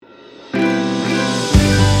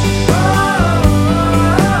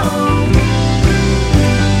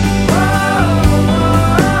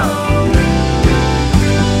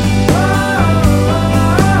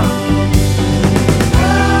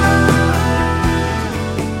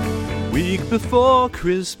before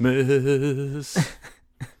Christmas.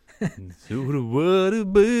 So what a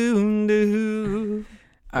boon do.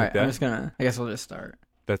 All right, Okay. I'm just gonna. I guess I'll just start.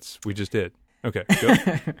 We just did. Okay, go.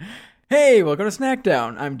 Hey, welcome to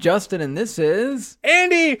Snackdown. I'm Justin, and this is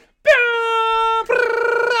Andy.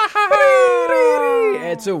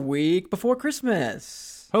 It's a week before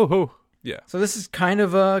Christmas. Ho ho. Yeah. So this is kind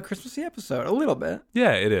of a Christmassy episode, a little bit.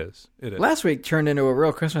 Yeah, it is. It is. Last week turned into a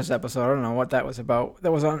real Christmas episode. I don't know what that was about.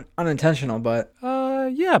 That was unintentional, but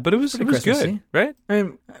Yeah, but it was Pretty good, Christmassy. right? I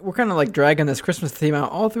mean, we're kind of like dragging this Christmas theme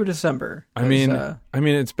out all through December. I mean,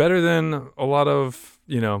 it's better than a lot of,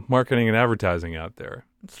 marketing and advertising out there.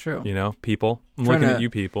 It's true. People. I'm Trying looking to- at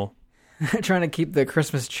you people. Trying to keep the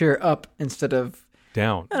Christmas cheer up instead of,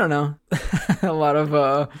 Down. I don't know, a lot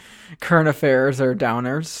of current affairs or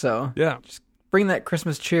downers. So Yeah. bring that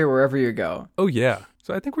Christmas cheer wherever you go. Oh, yeah.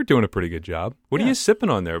 So I think we're doing a pretty good job. What are Yeah. you sipping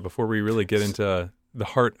on there before we really get into the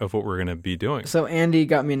heart of what we're going to be doing? So Andy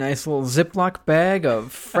got me a nice little Ziploc bag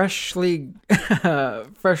of freshly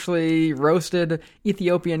roasted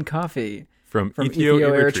Ethiopian coffee From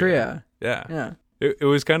Eritrea. Yeah. Yeah. It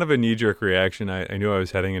was kind of a knee-jerk reaction. I knew I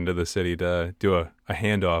was heading into the city to do a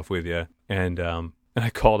handoff with you. And I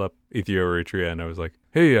called up Eritrea and I was like,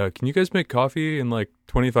 hey, can you guys make coffee in like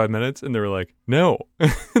 25 minutes? And they were like, no.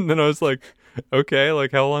 And then I was like, okay,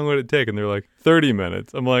 like how long would it take? And they're like, 30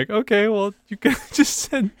 minutes. I'm like, okay, well, you could have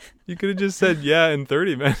just said yeah in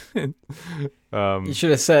 30 minutes. You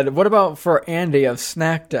should have said, what about for Andy of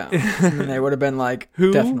Snackdown? And they would have been like,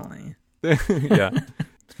 Who? definitely. Yeah.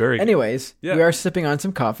 It's very good. Anyways, Yeah. we are sipping on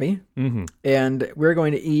some coffee, Mm-hmm. and we're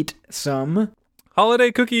going to eat some,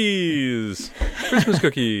 Holiday cookies. Christmas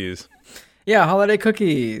cookies. holiday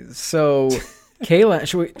cookies. So, Kalen,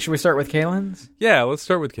 should we start with Kalen's? Yeah, let's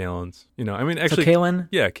start with Kalen's. Actually, So Kalen,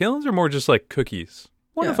 yeah, Kalen's are more just like cookies.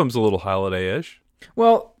 One Yeah. of them's a little holiday-ish.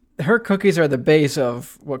 well, her cookies are the base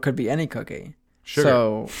of what could be any cookie. Sure.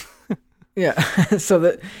 So, yeah. so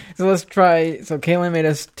let's try. So Kalen made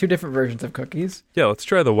us two different versions of cookies. Yeah, let's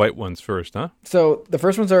try the white ones first, huh? So the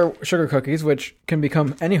first ones are sugar cookies, which can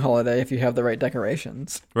become any holiday if you have the right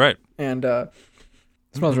decorations. Right. And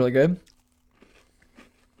smells really good.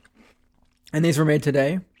 And these were made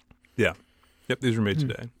today. Yeah. Yep, these were made Hmm.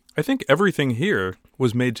 today. I think everything here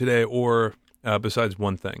was made today or besides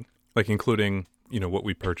one thing, like including, what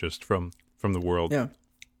we purchased from the world. Yeah.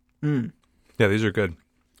 Yeah, these are good.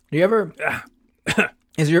 Do you ever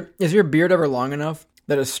is your beard ever long enough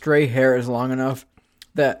that a stray hair is long enough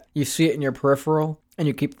that you see it in your peripheral and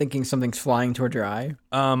you keep thinking something's flying toward your eye?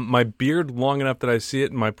 My beard long enough that I see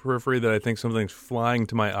it in my periphery that I think something's flying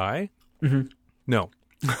to my eye? Mm-hmm. No.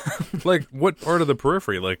 Like, what part of the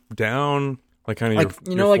periphery? Like, down, like kind of Like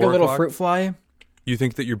your like a 4 little o'clock? fruit fly? You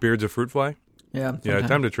think that your beard's a fruit fly? Yeah. Yeah, sometimes.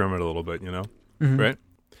 time to trim it a little bit, Mm-hmm. right?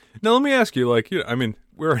 Now, let me ask you, like, we're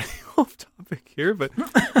already off topic here, but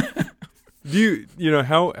do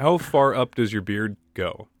how far up does your beard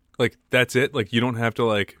go? Like, that's it? Like, you don't have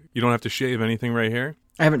to shave anything right here?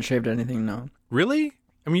 I haven't shaved anything, no. Really?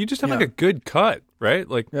 I mean, you just have Yeah. like a good cut, right?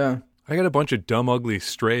 Like, Yeah. I got a bunch of dumb, ugly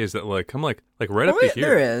strays that like come like right up Oh, to here.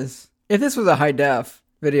 there is. If this was a high def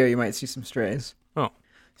video, you might see some strays. Oh,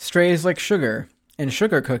 Strays like sugar. And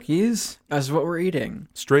sugar cookies is what we're eating.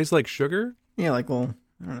 strays like sugar? Yeah, like, well,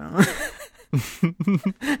 I don't know.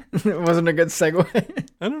 It wasn't a good segue.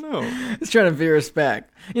 I don't know. It's trying to veer us back.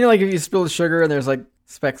 Like if you spilled sugar and there's like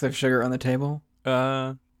specks of sugar on the table.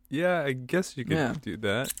 Yeah, I guess you could Yeah. do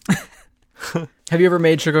that. Have you ever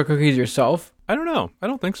made sugar cookies yourself? I don't know. I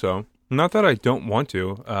don't think so. Not that I don't want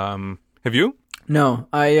to. Have you? No,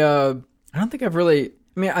 I don't think I've really.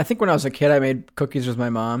 I mean, I think when I was a kid, I made cookies with my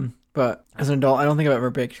mom. But as an adult, I don't think I've ever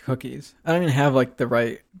baked cookies. I don't even have like the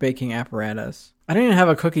right baking apparatus. I don't even have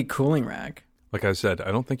a cookie cooling rack. Like I said,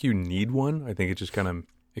 I don't think you need one. I think it just kind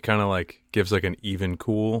of like gives like an even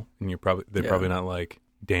cool, and they're Yeah. probably not like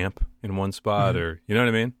damp in one spot, or you know what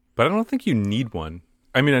I mean. But I don't think you need one.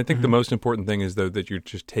 I mean, I think the most important thing is though that you're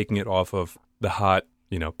just taking it off of the hot,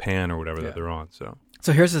 pan or whatever that they're on. So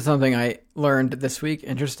Here's something I learned this week.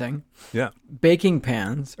 Interesting. yeah, Baking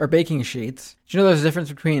pans or baking sheets. Do you know there's a difference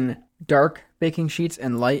between dark baking sheets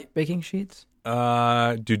and light baking sheets?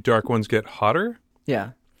 do dark ones get hotter?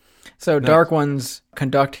 Yeah. So dark ones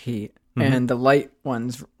conduct heat and the light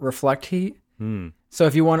ones reflect heat. Hmm. So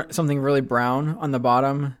if you want something really brown on the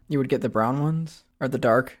bottom, you would get the brown ones or the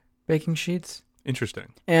dark baking sheets.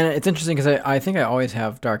 Interesting. And it's interesting because I think I always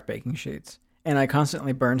have dark baking sheets and I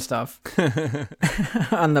constantly burn stuff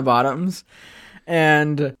on the bottoms.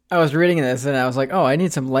 And I was reading this and I was like, oh, I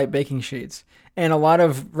need some light baking sheets. And a lot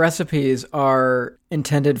of recipes are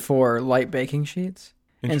intended for light baking sheets.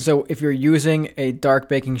 And so if you're using a dark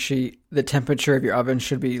baking sheet, the temperature of your oven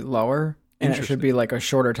should be lower, and it should be like a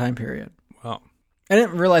shorter time period. Wow. I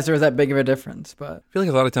didn't realize there was that big of a difference, but I feel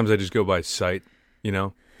like a lot of times I just go by sight,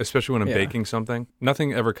 especially when I'm baking something.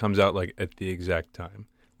 Nothing ever comes out like at the exact time.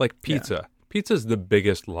 Like pizza. Yeah. Pizza's the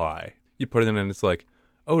biggest lie. You put it in and it's like,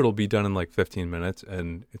 oh, it'll be done in like 15 minutes.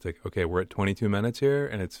 And it's like, okay, we're at 22 minutes here,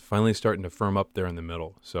 and it's finally starting to firm up there in the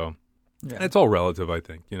middle. So it's all relative, I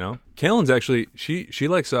think, Kaylin's actually, she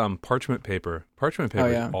likes parchment paper. Parchment paper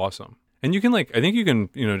is awesome. And you can I think you can,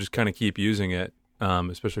 just kind of keep using it,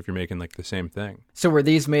 especially if you're making like the same thing. So were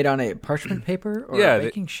these made on a parchment paper or a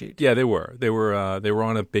baking sheet? Yeah, they were. They were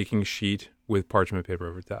on a baking sheet with parchment paper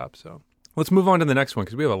over top. So let's move on to the next one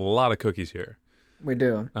because we have a lot of cookies here. We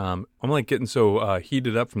do. I'm like getting so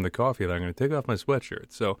heated up from the coffee that I'm going to take off my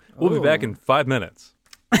sweatshirt. So we'll be back in 5 minutes.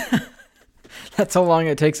 That's how long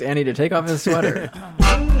it takes Andy to take off his sweater.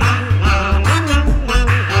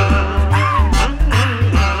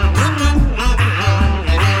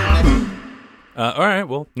 All right.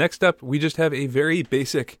 Well, next up, we just have a very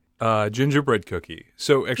basic gingerbread cookie.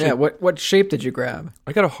 So actually, what shape did you grab?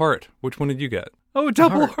 I got a heart. Which one did you get? Oh, a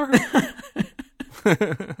double heart.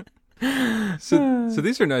 So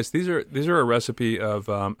these are nice. These are a recipe of.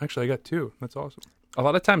 Actually, I got two. That's awesome. A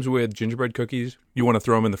lot of times with gingerbread cookies, you want to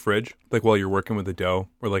throw them in the fridge, like while you're working with the dough,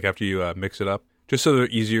 or like after you mix it up, just so they're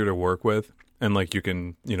easier to work with, and like you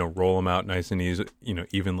can roll them out nice and easy,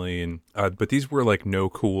 evenly. And but these were like no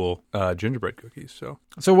cool gingerbread cookies.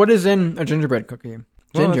 So what is in a gingerbread cookie?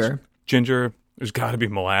 Ginger. Well, ginger. There's got to be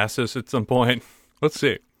molasses at some point. Let's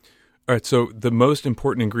see. All right. So the most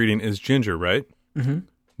important ingredient is ginger, right? Mm-hmm.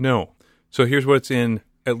 No. So here's what's in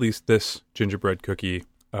at least this gingerbread cookie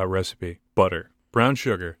recipe: butter, brown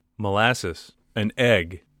sugar, molasses, an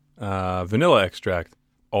egg, vanilla extract,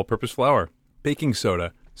 all-purpose flour, baking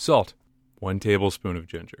soda, salt, 1 tablespoon of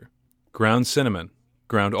ginger, ground cinnamon,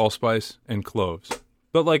 ground allspice, and cloves.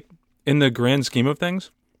 But like in the grand scheme of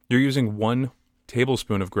things, you're using 1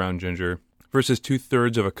 tablespoon of ground ginger versus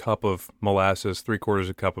 2/3 of a cup of molasses, 3/4 of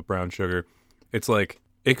a cup of brown sugar. It's like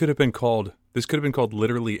this could have been called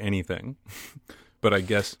literally anything. But I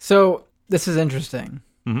guess. So this is interesting.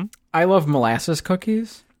 Mm-hmm. I love molasses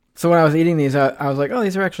cookies. So when I was eating these, I was like, oh,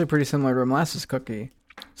 these are actually pretty similar to a molasses cookie.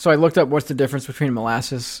 So I looked up what's the difference between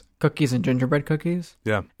molasses cookies and gingerbread cookies.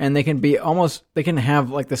 Yeah. And they can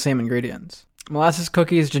have like the same ingredients. Molasses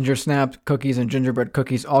cookies, ginger snap cookies, and gingerbread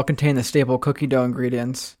cookies all contain the staple cookie dough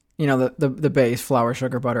ingredients. The base, flour,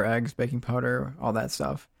 sugar, butter, eggs, baking powder, all that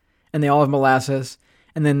stuff. And they all have molasses.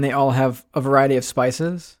 And then they all have a variety of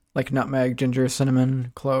spices, like nutmeg, ginger,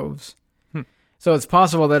 cinnamon, cloves. So it's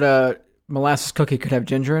possible that a molasses cookie could have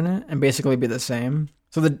ginger in it and basically be the same.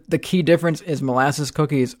 So the key difference is molasses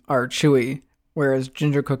cookies are chewy, whereas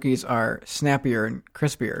ginger cookies are snappier and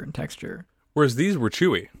crispier in texture. Whereas these were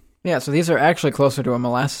chewy. Yeah, so these are actually closer to a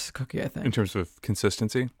molasses cookie, I think. In terms of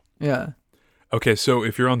consistency? Yeah. Okay, so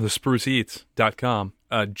if you're on the spruceeats.com,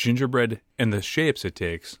 gingerbread and the shapes it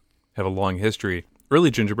takes have a long history. Early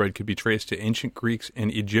gingerbread could be traced to ancient Greeks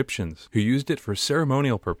and Egyptians who used it for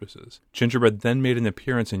ceremonial purposes. Gingerbread then made an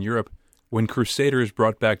appearance in Europe when crusaders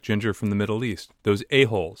brought back ginger from the Middle East. Those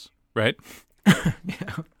a-holes, right?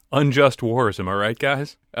 Yeah. Unjust wars, am I right,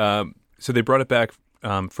 guys? So they brought it back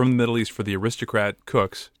from the Middle East for the aristocrat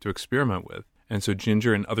cooks to experiment with. And so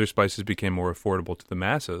ginger and other spices became more affordable to the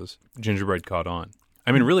masses. Gingerbread caught on.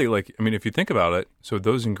 I mean, really, if you think about it, so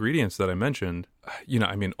those ingredients that I mentioned,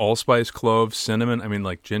 allspice, cloves, cinnamon,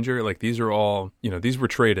 ginger, these are all, these were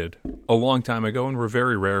traded a long time ago and were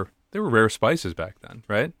very rare. They were rare spices back then,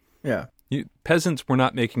 right? Yeah. Peasants were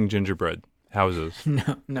not making gingerbread houses.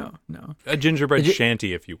 No. A gingerbread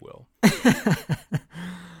shanty, if you will.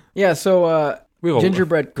 Yeah, so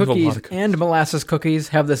gingerbread cookies and molasses cookies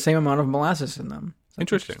have the same amount of molasses in them.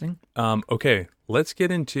 Interesting. Okay, let's get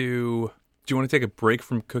into... Do you want to take a break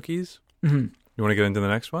from cookies? Mm-hmm. You want to get into the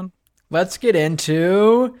next one? Let's get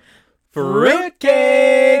into...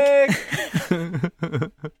 fruitcake!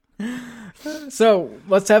 So,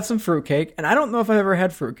 let's have some fruitcake. And I don't know if I've ever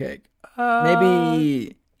had fruitcake.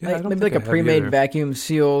 Maybe like a pre-made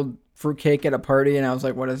vacuum-sealed fruitcake at a party, and I was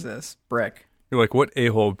like, what is this? Brick. You're like, what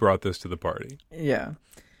a-hole brought this to the party? Yeah.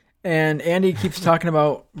 And Andy keeps talking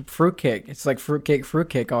about fruitcake. It's like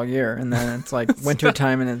fruitcake all year. And then it's like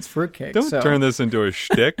wintertime and it's fruitcake. Don't turn this into a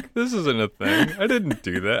shtick. This isn't a thing. I didn't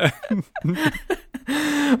do that.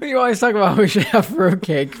 You always talk about we should have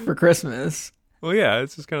fruitcake for Christmas. Well, yeah,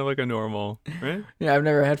 it's just kind of like a normal, right? Yeah, I've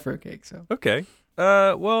never had fruitcake, so. Okay.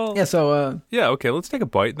 Well. Yeah, so. Yeah, okay, let's take a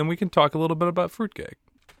bite, then we can talk a little bit about fruitcake.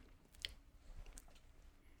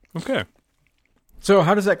 Okay. So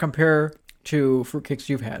how does that compare to fruitcakes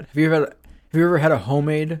you've had? Have you ever had a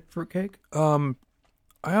homemade fruitcake?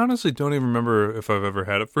 I honestly don't even remember if I've ever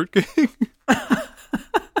had a fruitcake.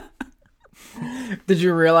 Did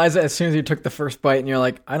you realize it as soon as you took the first bite and you're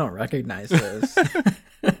like, I don't recognize this?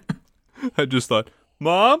 I just thought,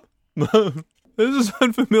 Mom, this is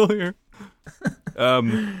unfamiliar.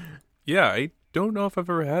 Yeah, I don't know if I've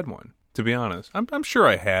ever had one, to be honest. I'm sure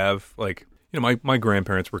I have. Like, you know, my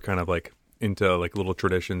grandparents were kind of like into like little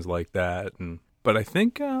traditions like that, but I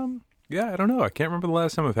think, yeah, I don't know. I can't remember the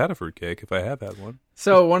last time I've had a fruitcake, if I have had one.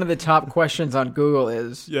 So one of the top questions on Google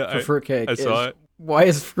is for fruitcake. I saw it. Why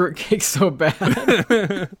is fruitcake so bad?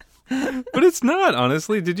 But it's not,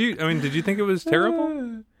 honestly. Did you think it was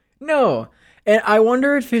terrible? No. And I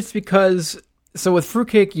wonder if it's because, so with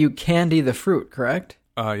fruitcake, you candy the fruit, correct?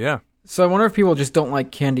 Yeah. So I wonder if people just don't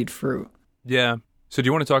like candied fruit. Yeah. So do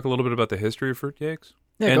you want to talk a little bit about the history of fruitcakes?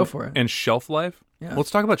 Yeah, go for it. And shelf life? Yeah.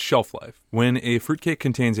 Let's talk about shelf life. When a fruitcake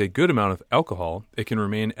contains a good amount of alcohol, it can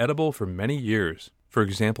remain edible for many years. For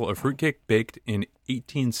example, a fruitcake baked in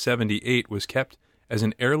 1878 was kept as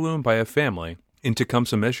an heirloom by a family in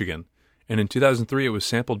Tecumseh, Michigan. And in 2003, it was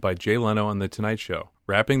sampled by Jay Leno on The Tonight Show.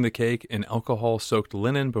 Wrapping the cake in alcohol-soaked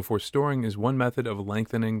linen before storing is one method of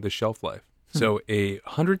lengthening the shelf life. So a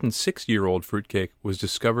 106-year-old fruitcake was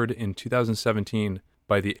discovered in 2017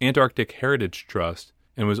 by the Antarctic Heritage Trust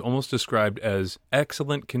and was almost described as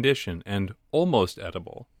excellent condition and almost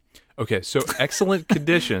edible. Okay, so excellent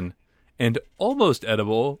condition and almost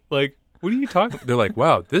edible, like, what are you talking about? They're like,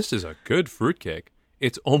 wow, this is a good fruitcake.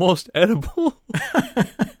 It's almost edible.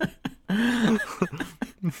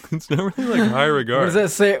 It's not really like high regard.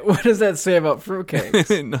 What does that say about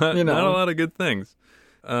fruitcakes? Not a lot of good things.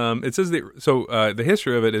 It says the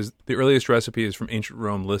history of it is the earliest recipe is from ancient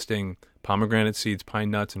Rome, listing pomegranate seeds,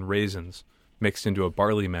 pine nuts, and raisins mixed into a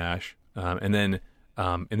barley mash. And then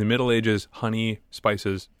in the Middle Ages, honey,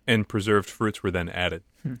 spices, and preserved fruits were then added.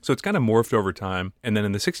 So it's kind of morphed over time. And then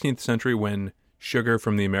in the 16th century, when sugar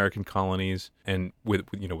from the American colonies and with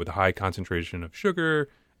a high concentration of sugar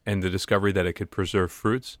and the discovery that it could preserve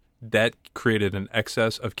fruits, that created an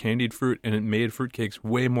excess of candied fruit, and it made fruitcakes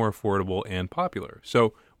way more affordable and popular.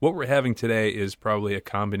 So what we're having today is probably a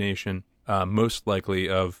combination, most likely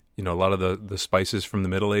of, a lot of the spices from the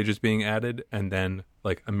Middle Ages being added, and then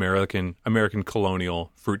like American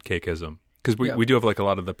colonial fruitcakeism, because we do have like a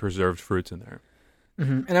lot of the preserved fruits in there.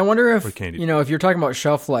 Mm-hmm. And I wonder if candied. If you're talking about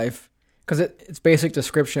shelf life, because its basic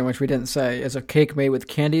description, which we didn't say, is a cake made with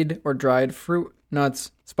candied or dried fruit,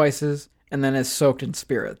 nuts, spices, and then is soaked in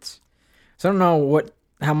spirits. So I don't know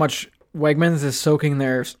how much Wegmans is soaking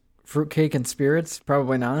their fruitcake in spirits.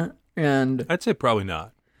 Probably not. And I'd say probably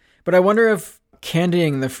not. But I wonder if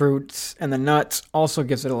candying the fruits and the nuts also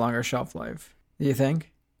gives it a longer shelf life. Do you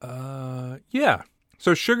think? Yeah.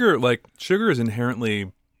 So sugar is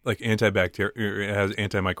inherently like antibacterial. It has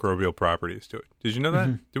antimicrobial properties to it. Did you know that?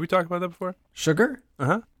 Mm-hmm. Did we talk about that before? Sugar?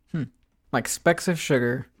 Uh-huh. Like specks of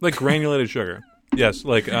sugar. Like granulated sugar. Yes.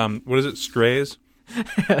 Like, what is it? Strays?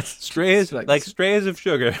 Yes. Strays? Like strays of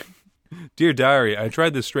sugar. Dear diary, I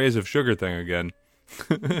tried the strays of sugar thing again.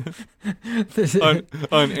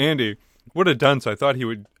 on Andy. What a dunce. I thought he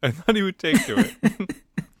would take to it.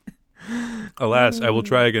 Alas, I will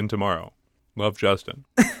try again tomorrow. Love, Justin.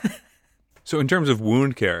 So in terms of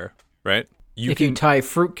wound care, right? You tie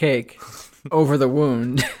fruitcake over the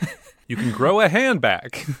wound. You can grow a hand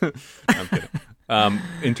back. No, I'm kidding.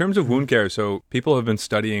 In terms of wound care, so people have been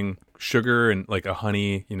studying sugar and like a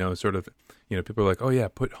honey, people are like, oh yeah,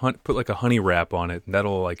 put like a honey wrap on it, and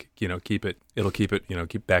that'll like, keep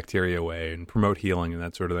bacteria away and promote healing and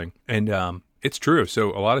that sort of thing. And it's true. So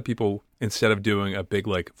a lot of people, instead of doing a big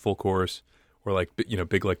like full course or like,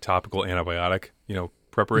 big like topical antibiotic,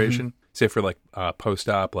 preparation, say for like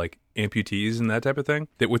post-op like amputees and that type of thing,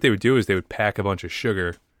 that what they would do is they would pack a bunch of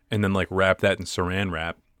sugar and then like wrap that in saran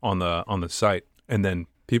wrap on the site. And then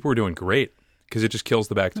people were doing great because it just kills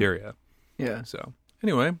the bacteria. Yeah. So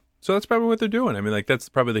anyway, so that's probably what they're doing. I mean, like that's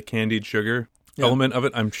probably the candied sugar element of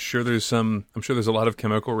it. I'm sure there's a lot of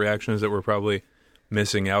chemical reactions that we're probably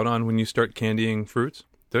missing out on when you start candying fruits.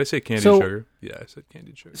 Did I say candied sugar? Yeah, I said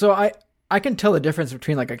candied sugar. So I can tell the difference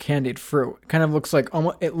between like a candied fruit. It kind of looks like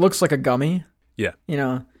it looks like a gummy. Yeah.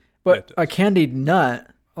 But a candied nut,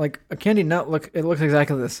 it looks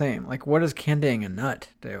exactly the same. Like, what does candying a nut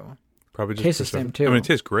do? Probably just tastes the same too. I mean, it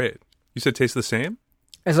tastes great. You said it tastes the same?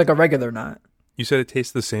 It's like a regular nut. You said it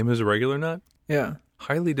tastes the same as a regular nut? Yeah.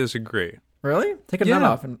 Highly disagree. Really? Take a nut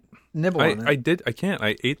off and nibble on it. I did. I can't.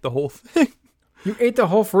 I ate the whole thing. You ate the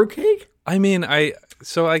whole fruitcake? I mean, I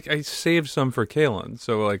saved some for Kaylin.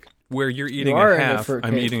 So like where you're eating are a into half, I'm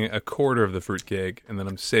fruitcake. eating a quarter of the fruitcake, and then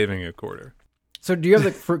I'm saving a quarter. So do you have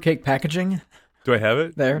the fruitcake packaging Do I have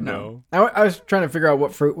it? there? No. I was trying to figure out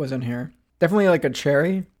what fruit was in here. Definitely like a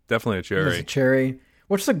cherry. Definitely a There's a cherry. cherry.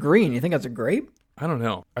 What's the green? You think that's a grape? I don't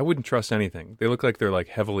know. I wouldn't trust anything. They look like they're like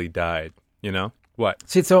heavily dyed, you know? What?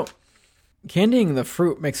 See, so candying the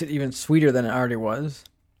fruit makes it even sweeter than it already was.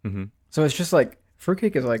 Mm-hmm. So it's just like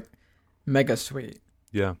fruitcake is like mega sweet,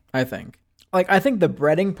 Yeah. I think. Like I think the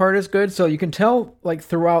breading part is good, so you can tell like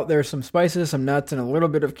throughout there's some spices, some nuts, and a little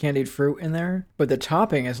bit of candied fruit in there. But the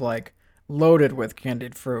topping is like loaded with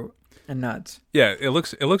candied fruit and nuts. Yeah, it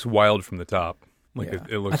looks wild from the top. Like Yeah.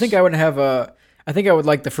 it looks I think I would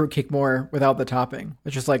like the fruitcake more without the topping.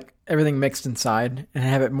 It's just like everything mixed inside and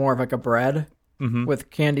have it more of like a bread Mhm. with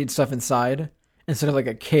candied stuff inside instead of like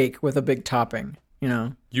a cake with a big topping, you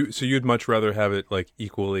know? So you'd much rather have it like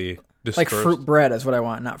equally dispersed. Like fruit bread is what I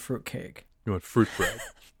want, not fruit cake. You want fruit bread.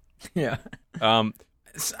 Yeah. Um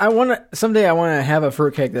Someday I want to have a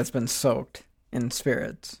fruitcake that's been soaked in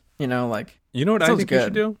spirits, you know, like you know what I Sounds think you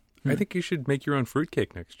should good. do? I think you should make your own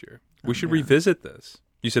fruitcake next year. We should yeah. revisit this.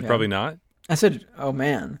 You said Yeah. probably not? I said, oh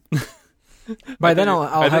man. By then I'll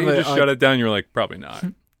I have think you a just shut it down. You were like, probably not.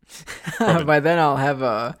 Probably by then I'll have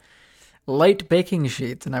a light baking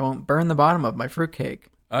sheet and I won't burn the bottom of my fruitcake.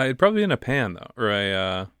 It'd probably be in a pan though, or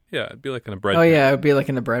yeah, it'd be like in a bread. Oh pan. yeah, it would be like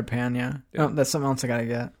in a bread pan, yeah. Yeah. Oh, that's something else I gotta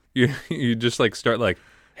get. You just like start like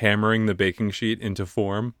hammering the baking sheet into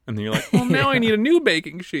form, and then you're like, well, now I need a new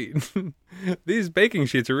baking sheet. These baking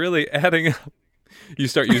sheets are really adding up. You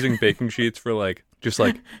start using baking sheets for like just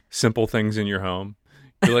like simple things in your home.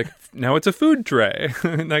 You're like, now it's a food tray,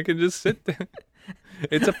 and I can just sit there.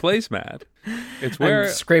 It's a placemat. It's where I'm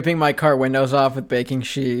scraping my car windows off with baking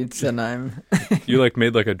sheets and I'm you like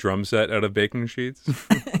made like a drum set out of baking sheets.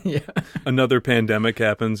 yeah. Another pandemic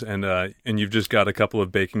happens, and you've just got a couple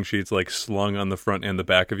of baking sheets like slung on the front and the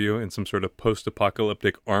back of you in some sort of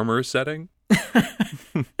post-apocalyptic armor setting.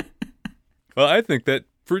 Well, I think that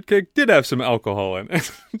fruitcake did have some alcohol in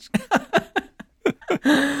it.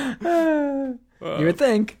 You would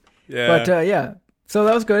think. Yeah. But yeah. So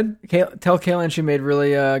that was good. Tell Kaylin she made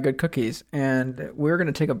really good cookies. And we're going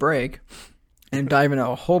to take a break and dive into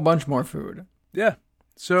a whole bunch more food. Yeah. I'm pretty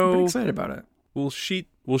So excited about it. we'll sheet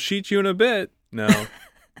you in a bit. No.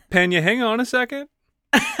 Panya, hang on a second.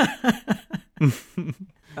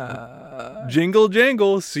 Jingle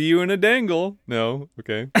jangle, see you in a dangle. No,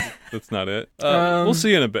 okay. That's not it. We'll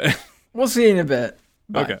see you in a bit. We'll see you in a bit.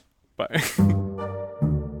 Bye. Okay. Bye.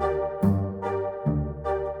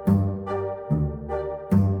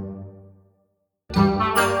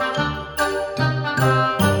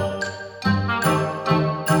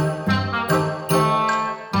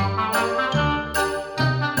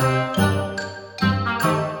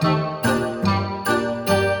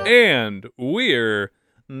 And we're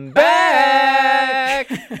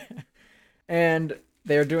back. And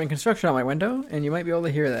they're doing construction on my window, and you might be able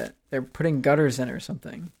to hear that. They're putting gutters in or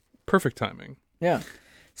something. Perfect timing. Yeah.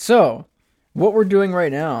 So, what we're doing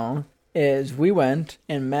right now is we went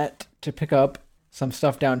and met to pick up some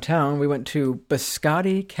stuff downtown. We went to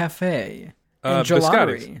Biscotti Cafe and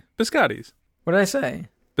Gelatery. Biscotti's. What did I say?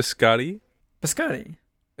 Biscotti? Biscotti.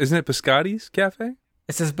 Isn't it Biscotti's Cafe?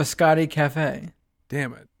 It says Biscotti Cafe.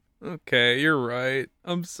 Damn it. Okay, you're right.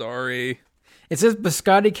 I'm sorry. It says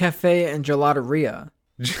Biscotti Cafe and Gelateria.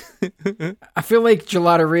 I feel like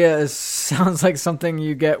gelateria sounds like something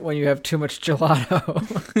you get when you have too much gelato.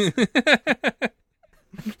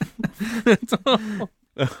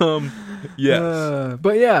 Yes.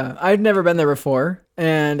 But yeah, I'd never been there before.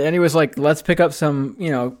 And Andy was like, let's pick up some,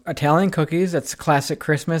 Italian cookies. That's classic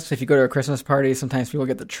Christmas. If you go to a Christmas party, sometimes people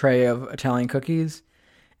get the tray of Italian cookies.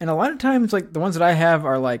 And a lot of times, like, the ones that I have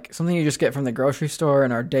are like something you just get from the grocery store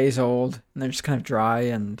and are days old. And they're just kind of dry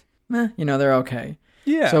and, they're okay.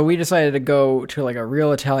 Yeah. So we decided to go to like a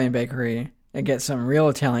real Italian bakery and get some real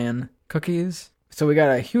Italian cookies. So we got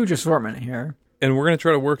a huge assortment here. And we're going to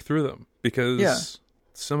try to work through them because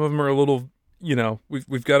some of them are a little,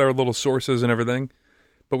 we've got our little sources and everything.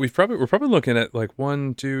 But we're probably looking at like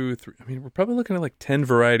 1, 2, 3. I mean, we're probably looking at like 10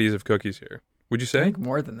 varieties of cookies here. Would you I say? think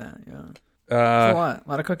more than that, yeah. That's a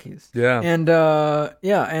lot of cookies. Yeah. And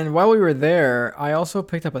and while we were there, I also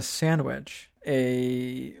picked up a sandwich,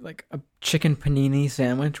 a chicken panini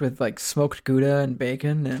sandwich with like smoked Gouda and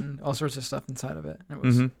bacon and all sorts of stuff inside of it. It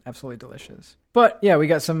was absolutely delicious. But yeah, we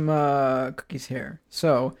got some cookies here.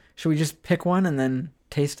 So should we just pick one and then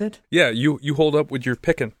taste it? Yeah, you hold up with your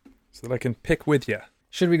picking so that I can pick with you.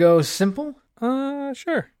 Should we go simple?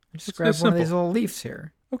 Sure. Just grab one of these little leaves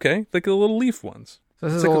here. Okay, like the little leaf ones. So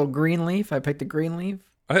this is a little green leaf. I picked a green leaf.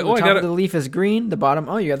 So the top of the leaf is green. The bottom,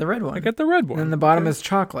 you got the red one. I got the red one. And then the bottom is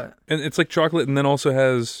chocolate. And it's like chocolate, and then also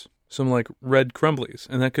has some like red crumblies,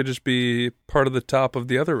 and that could just be part of the top of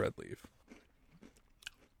the other red leaf.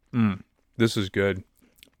 This is good.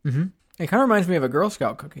 Mm-hmm. It kind of reminds me of a Girl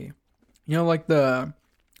Scout cookie. You know, like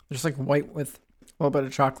just like white with a little bit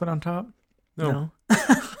of chocolate on top. No.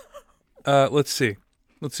 Let's see.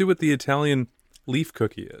 Let's see what the Italian leaf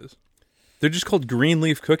cookie is. They're just called green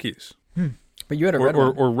leaf cookies. But you had a red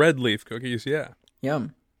one. Or red leaf cookies, yeah.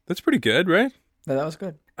 Yum. That's pretty good, right? That was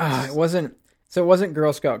good. It wasn't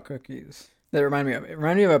Girl Scout cookies that reminded me of. It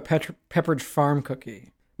reminded me of a Pepperidge Farm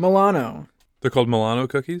cookie. Milano. They're called Milano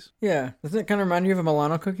cookies? Yeah. Doesn't it kind of remind you of a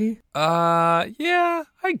Milano cookie? Yeah,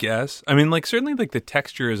 I guess. I mean, like, certainly, like, the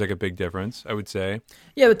texture is, like, a big difference, I would say.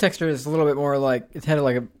 Yeah, the texture is a little bit more like, it had,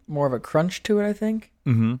 like, more of a crunch to it, I think.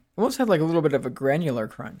 Mm-hmm. Almost had, like, a little bit of a granular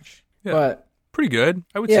crunch. Yeah. But pretty good,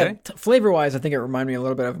 I would say. Flavor-wise, I think it reminded me a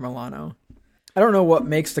little bit of Milano. I don't know what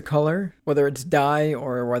makes the color, whether it's dye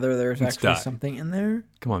or whether there's actually something in there.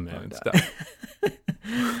 Come on, man, it's dye.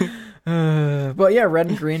 But yeah, red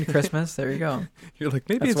and green Christmas. There you go. You're like,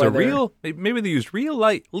 maybe it's maybe they used real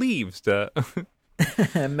light leaves to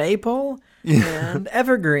maple and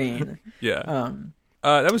evergreen. Yeah.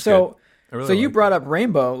 That was so. Really so you brought up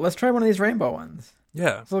rainbow. Let's try one of these rainbow ones.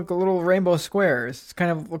 Yeah. It's like a little rainbow squares. It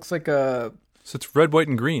kind of looks like a. So it's red, white,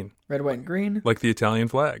 and green. Red, white, and green. Like the Italian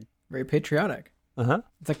flag. Very patriotic. Uh-huh.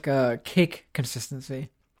 It's like a cake consistency.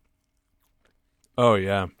 Oh,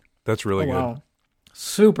 yeah. That's really good. Wow.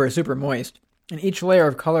 Super, super moist. And each layer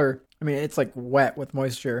of color, I mean, it's like wet with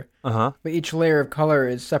moisture. Uh-huh. But each layer of color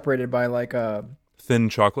is separated by like a... thin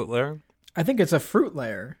chocolate layer? I think it's a fruit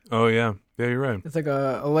layer. Oh, yeah. Yeah, you're right. It's like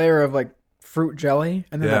a layer of like fruit jelly,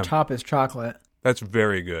 and then the top is chocolate. That's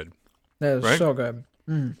very good. That is so good.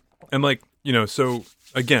 Mm. And like, so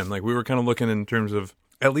again, like we were kind of looking in terms of,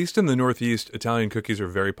 at least in the Northeast, Italian cookies are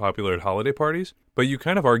very popular at holiday parties, but you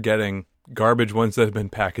kind of are getting garbage ones that have been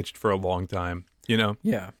packaged for a long time,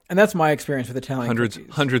 Yeah. And that's my experience with Italian cookies.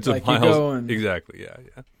 Hundreds of miles. Exactly, yeah.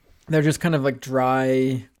 They're just kind of like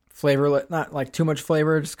dry flavor, not like too much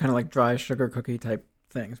flavor, just kind of like dry sugar cookie type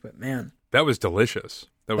things. But man. That was delicious.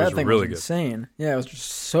 That was thing really was insane. Yeah, it was just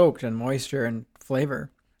soaked in moisture and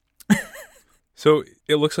flavor. So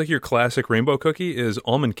it looks like your classic rainbow cookie is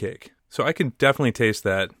almond cake. So I can definitely taste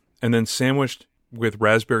that. And then sandwiched with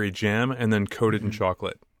raspberry jam and then coated in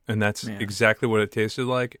chocolate. And that's exactly what it tasted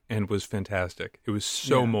like and was fantastic. It was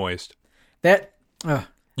so moist.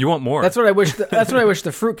 You want more. That's what I wish that's what I wish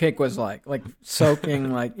the fruitcake was like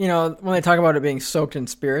soaking, like, when they talk about it being soaked in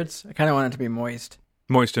spirits, I kind of want it to be moist.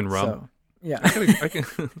 Moist in rum. So, yeah. I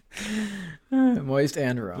can moist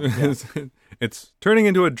and rum. Yeah. It's turning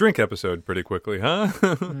into a drink episode pretty quickly, huh?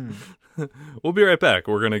 We'll be right back.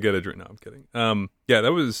 We're gonna get a drink. No, I'm kidding. Yeah,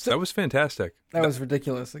 that was fantastic. That was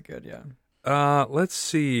ridiculously good. Yeah. Let's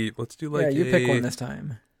see. Let's do like you pick one this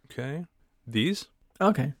time. Okay. These.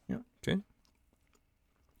 Okay. Yeah. Okay.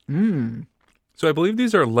 So I believe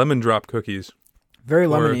these are lemon drop cookies. Very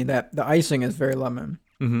lemony. That the icing is very lemon.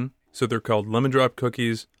 Mm-hmm. So they're called lemon drop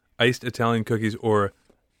cookies, iced Italian cookies, or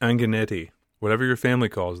anganetti, whatever your family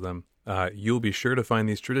calls them. You'll be sure to find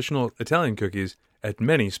these traditional Italian cookies at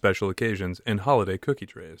many special occasions and holiday cookie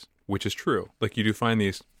trays, which is true. Like, you do find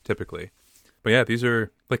these typically. But yeah, these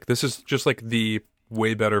are, like, this is just like the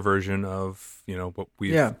way better version of, what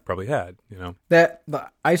we've probably had, The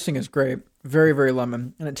icing is great. Very, very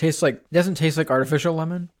lemon. And it doesn't taste like artificial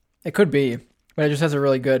lemon. It could be, but it just has a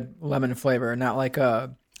really good lemon flavor, not like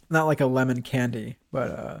a lemon candy,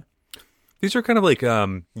 but these are kind of like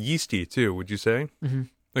yeasty too, would you say? Mm-hmm.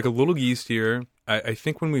 Like a little yeastier. I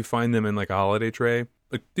think when we find them in like a holiday tray,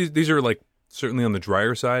 like these are like certainly on the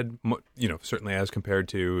drier side, certainly as compared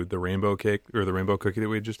to the rainbow cake or the rainbow cookie that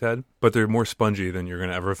we just had, but they're more spongy than you're going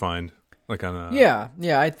to ever find like on a... Yeah.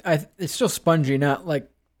 It's still spongy, not like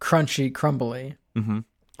crunchy, crumbly. Mm-hmm.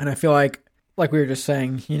 And I feel like we were just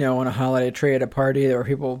saying, on a holiday tray at a party where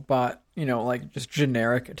people bought, like just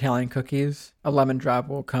generic Italian cookies, a lemon drop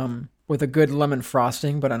will come with a good lemon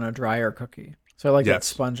frosting, but on a drier cookie. So I like that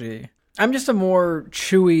spongy. I'm just a more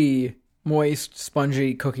chewy, moist,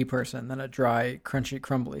 spongy cookie person than a dry, crunchy,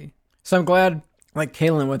 crumbly. So I'm glad, like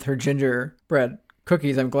Kaylin with her gingerbread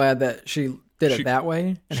cookies, I'm glad that she did it that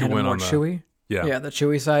way and had it more chewy. Yeah, the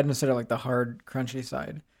chewy side instead of like the hard, crunchy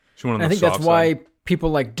side. She went on and the I think soft that's why side. People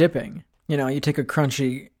like dipping. You take a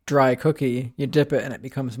crunchy, dry cookie, you dip it, and it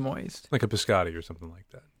becomes moist. Like a biscotti or something like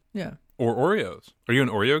that. Yeah. Or Oreos. Are you an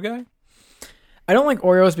Oreo guy? I don't like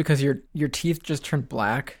Oreos because your teeth just turn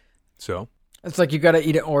black. So? It's like you got to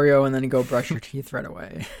eat an Oreo and then you go brush your teeth right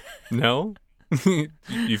away. No?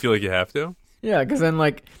 You feel like you have to? Yeah, because then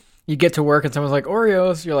like you get to work and someone's like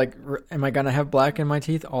Oreos. You're like, am I gonna have black in my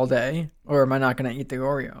teeth all day, or am I not gonna eat the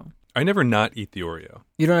Oreo? I never not eat the Oreo.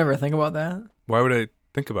 You don't ever think about that? Why would I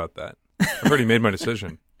think about that? I've already made my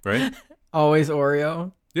decision, right? Always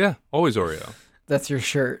Oreo. Yeah, always Oreo. That's your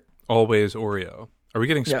shirt. Always Oreo. Are we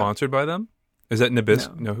getting Yeah. sponsored by them? Is that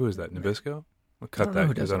Nabisco? No. No, who is that? Nabisco? I'll I cut don't know that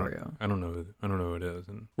who does I Oreo. don't know. I don't know who it is,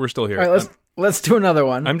 and we're still here. All right, let's do another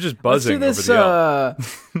one. I'm just buzzing Let's over do the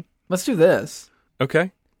this. Let's do this.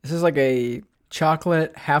 Okay. This is like a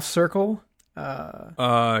chocolate half circle.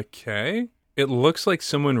 Okay. It looks like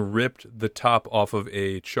someone ripped the top off of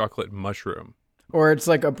a chocolate mushroom. Or it's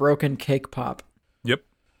like a broken cake pop. Yep,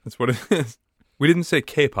 that's what it is. We didn't say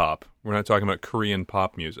K-pop. We're not talking about Korean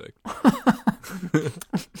pop music. It's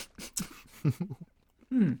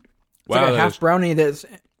like a half brownie that's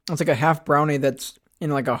it's like a half brownie that's in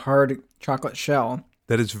like a hard chocolate shell.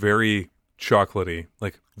 that is very chocolatey,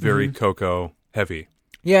 like very cocoa heavy.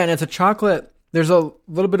 Yeah, and it's a chocolate. There's a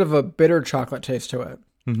little bit of a bitter chocolate taste to it,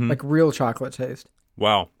 like real chocolate taste.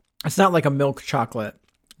 Wow. It's not like a milk chocolate.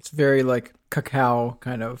 It's very like cacao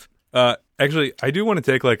kind of. Actually, I do want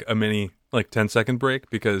to take like a mini 10-second break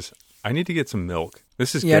because I need to get some milk.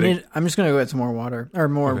 This is Yeah, getting... I'm just gonna go get some more water or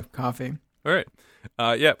more coffee. All right.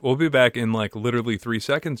 Yeah, we'll be back in like literally 3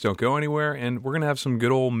 seconds. Don't go anywhere, and we're gonna have some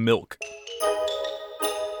good old milk.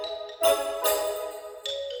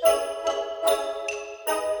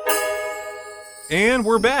 And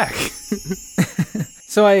we're back.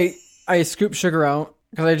 So I scooped sugar out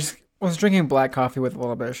because I just was drinking black coffee with a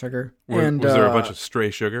little bit of sugar. Was there a bunch of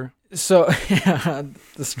stray sugar? So yeah,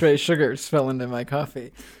 the stray sugar fell into my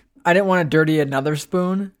coffee. I didn't want to dirty another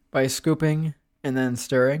spoon by scooping and then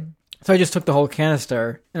stirring. So I just took the whole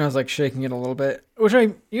canister and I was like shaking it a little bit, which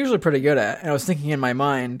I'm usually pretty good at. And I was thinking in my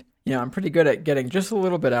mind, I'm pretty good at getting just a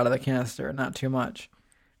little bit out of the canister, not too much.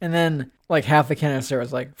 And then like half the canister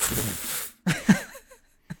was like...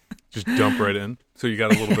 Just dump right in. So you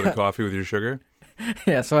got a little bit of coffee with your sugar?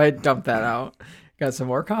 Yeah, so I dumped that out, got some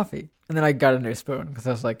more coffee. And then I got a new spoon because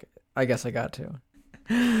I was like, I guess I got to.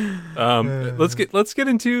 Let's get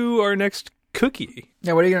into our next cookie.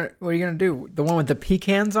 Yeah, what are you gonna do? The one with the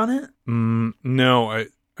pecans on it? No, I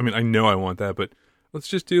mean I know I want that, but let's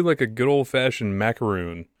just do like a good old fashioned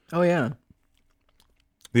macaroon. Oh yeah.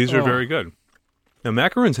 These are very good. Now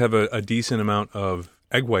macaroons have a decent amount of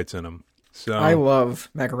egg whites in them. So I love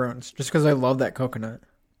macaroons just because I love that coconut.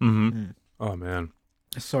 Oh man.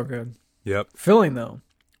 It's so good. Yep. Filling though,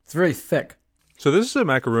 it's very thick. So this is a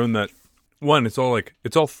macaroon that it's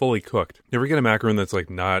all fully cooked. You ever get a macaroon that's like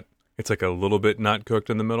not? It's like a little bit not cooked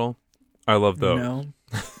in the middle. I love those.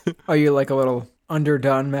 No. Are you like a little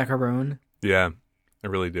underdone macaroon? Yeah, I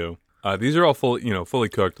really do. These are all fully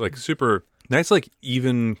cooked, like super nice, like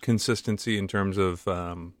even consistency in terms of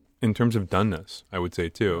doneness. I would say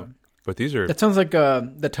too. But these are. That sounds like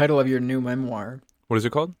the title of your new memoir. What is it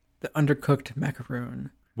called? The Undercooked Macaroon.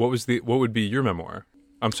 What would be your memoir?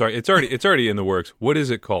 I'm sorry, it's already in the works. What is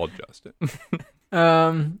it called, Justin?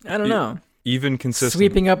 I don't know. Even consistency.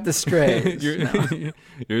 Sweeping up the strays.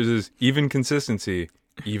 Yours is even consistency,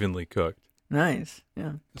 evenly cooked. Nice.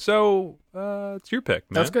 Yeah. So it's your pick,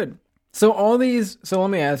 man. That's good. So let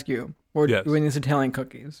me ask you. We're Yes. doing these Italian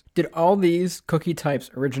cookies. Did all these cookie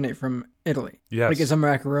types originate from Italy? Yes. Like, is a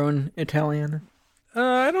macaroon Italian?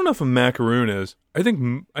 I don't know if a macaroon is. I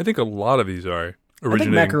think a lot of these are I think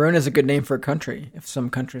originating. macaroon is a good name for a country if some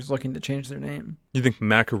country's looking to change their name. You think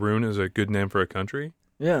macaroon is a good name for a country?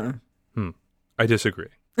 Yeah. I disagree.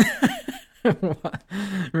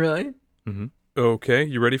 Really? Okay,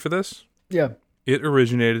 you ready for this? Yeah. It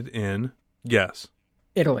originated in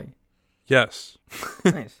Italy. Yes.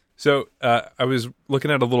 Nice. So I was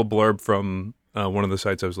looking at a little blurb from one of the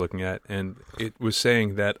sites I was looking at, and it was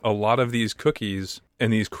saying that a lot of these cookies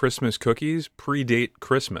and these Christmas cookies predate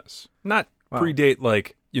Christmas. Not predate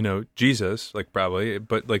like, Jesus, like probably,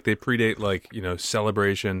 but like they predate like,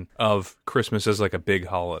 celebration of Christmas as like a big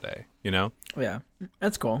holiday, Yeah.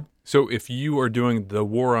 That's cool. So if you are doing the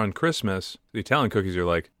war on Christmas, the Italian cookies are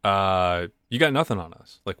like, you got nothing on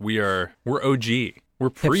us. Like we're OG. We're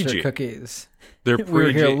pre-G. Hipster cookies. They're We were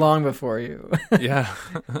pre-G. here long before you. Yeah.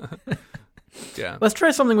 Yeah. Let's try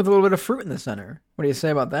something with a little bit of fruit in the center. What do you say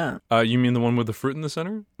about that? You mean the one with the fruit in the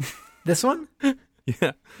center? This one?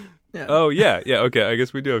 Yeah. Yeah. Oh, yeah. Yeah. Okay. I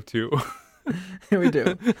guess we do have two. We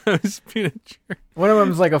do. I was being a jerk. One of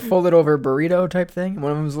them's like a folded over burrito type thing.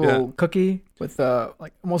 One of them's a little cookie with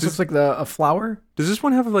like almost looks like a flower. Does this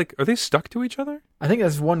one have like, are they stuck to each other? I think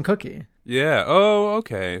that's one cookie. Yeah. Oh,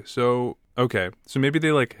 okay. So maybe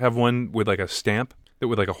they like have one with like a stamp that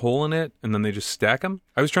with like a hole in it and then they just stack them.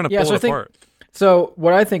 I was trying to pull so it I think- apart. So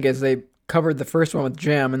what I think is they covered the first one with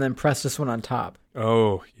jam and then pressed this one on top.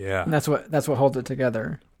 Oh, yeah. And that's what holds it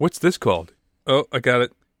together. What's this called? Oh, I got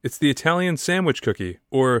it. It's the Italian sandwich cookie,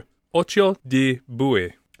 or Ocho di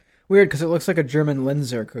Bue. Weird, because it looks like a German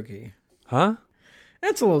Linzer cookie. Huh?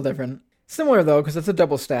 That's a little different. Similar, though, because it's a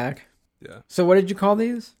double stack. Yeah. So what did you call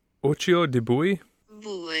these? Ocho di Bue?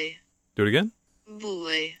 Bue. Do it again?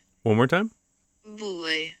 Bue. One more time?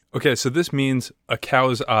 Bue. Okay, so this means a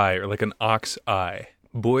cow's eye, or like an ox eye.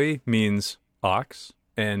 Bue means ox,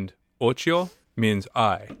 and ocho means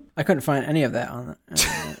eye. I couldn't find any of that on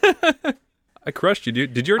I crushed you,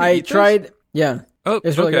 dude. Did you already eat this? tried, yeah. Oh,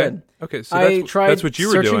 It's really okay. good. Okay, so I tried that's what you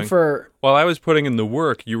were searching doing. for... While I was putting in the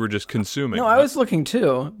work, you were just consuming. No, I was looking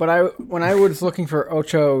too, but when I was looking for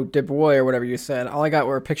Ocho de Boy or whatever you said, all I got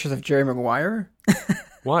were pictures of Jerry Maguire.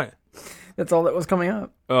 Why? That's all that was coming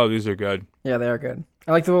up. Oh, these are good. Yeah, they are good.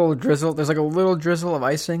 I like the little drizzle. There's like a little drizzle of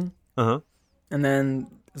icing, Uh-huh. and then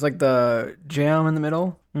there's like the jam in the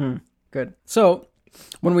middle. Good. So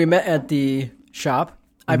when we met at the shop,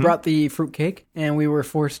 I brought the fruitcake, and we were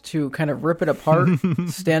forced to kind of rip it apart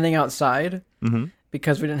standing outside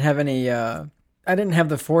because we didn't have any... I didn't have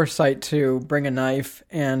the foresight to bring a knife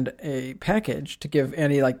and a package to give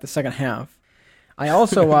Andy like the second half. I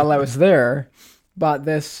also, while I was there, bought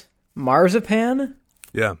this marzipan,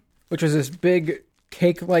 Yeah. which is this big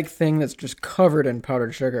cake-like thing that's just covered in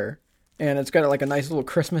powdered sugar. And it's got like a nice little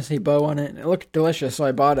Christmassy bow on it. And it looked delicious, so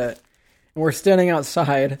I bought it. And we're standing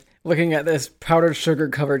outside looking at this powdered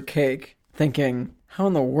sugar-covered cake, thinking, how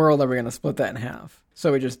in the world are we going to split that in half?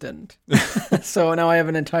 So we just didn't. So now I have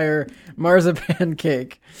an entire marzipan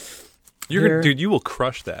cake. Dude, you will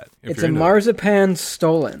crush that. If It's you're a into marzipan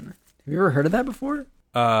stolen. Have you ever heard of that before?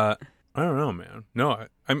 I don't know, man. No,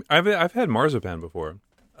 I've had marzipan before.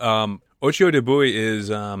 Ocho de Bue is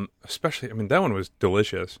especially. I mean, that one was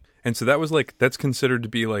delicious, and so that's considered to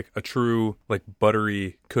be like a true like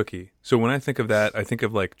buttery cookie. So when I think of that, I think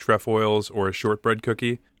of like trefoils or a shortbread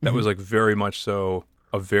cookie. That was like very much so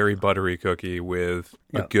a very buttery cookie with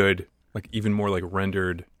a good, like even more like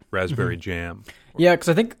rendered raspberry jam. Yeah, because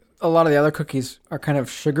I think a lot of the other cookies are kind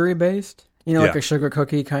of sugary based. You know, like Yeah. a sugar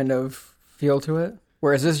cookie kind of feel to it.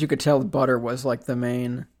 Whereas this, you could tell the butter was like the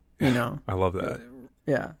main, you know. I love that.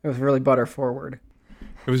 Yeah, it was really butter forward.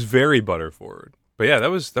 It was very butter forward. But yeah, that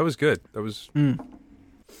was good. That was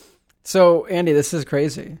So, Andy, this is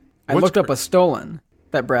crazy. I What's looked up a stolen,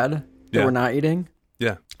 that bread that Yeah. we're not eating.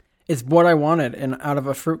 yeah. It's what I wanted out of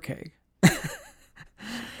a fruitcake.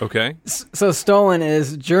 Okay. So stolen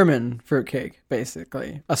is German fruitcake,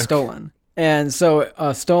 basically. A stolen. And so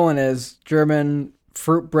a stolen is German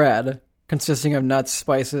fruit bread consisting of nuts,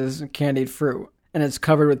 spices, and candied fruit. And it's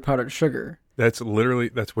covered with powdered sugar. That's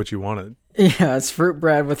what you wanted. Yeah, it's fruit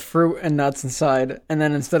bread with fruit and nuts inside. And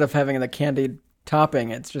then instead of having the candied topping,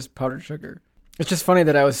 it's just powdered sugar. It's just funny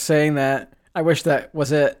that I was saying that. I wish that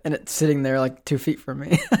was it. And it's sitting there like 2 feet from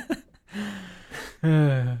me.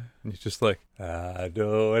 And you're just like, I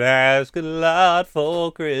don't ask a lot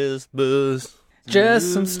for Christmas.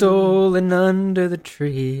 Just some stolen under the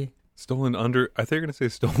tree. Stolen under. I thought you were gonna say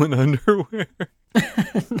stolen underwear.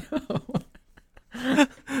 No.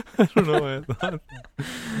 I don't know why I thought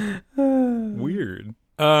that. Weird.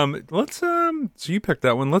 Let's So you picked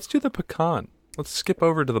that one. Let's do the pecan. Let's skip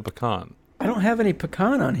over to the pecan. I don't have any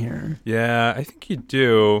pecan on here. Yeah, I think you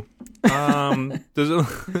do. Does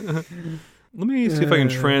it? Let me see if I can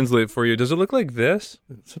translate for you. Does it look like this?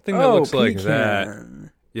 Something that looks like that.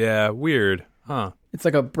 pecan. Yeah, weird. Huh? It's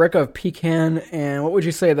like a brick of pecan, and what would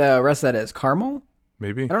you say the rest of that is? Caramel?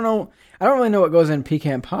 Maybe. I don't know. I don't really know what goes in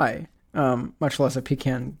pecan pie, much less a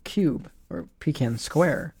pecan cube or pecan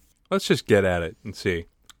square. Let's just get at it and see.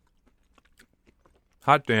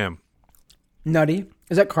 Hot damn. Nutty.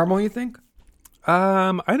 Is that caramel, you think?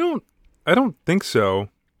 I don't think so.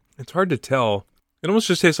 It's hard to tell. It almost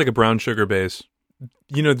just tastes like a brown sugar base.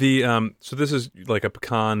 You know, so this is like a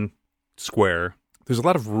pecan square. There's a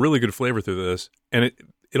lot of really good flavor through this, and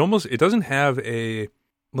it doesn't have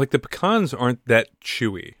like the pecans aren't that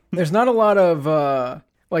chewy. There's not a lot of,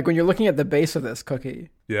 like when you're looking at the base of this cookie,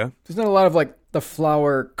 Yeah. there's not a lot of like the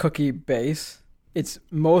flour cookie base. It's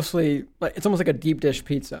mostly, like it's almost like a deep dish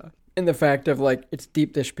pizza in the fact of like it's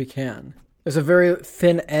deep dish pecan. There's a very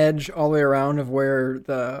thin edge all the way around of where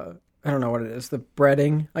I don't know what it is, the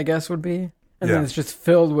breading, I guess, would be. And then it's just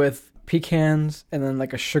filled with pecans and then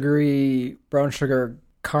like a sugary, brown sugar,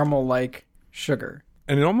 caramel-like sugar.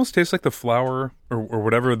 And it almost tastes like the flour or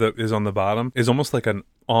whatever that is on the bottom is almost like an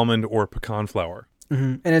almond or pecan flour.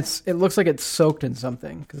 Mm-hmm. And it looks like it's soaked in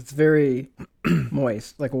something because it's very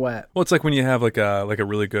moist, like wet. Well, it's like when you have like a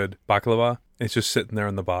really good baklava. It's just sitting there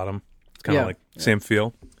on the bottom. It's kind of same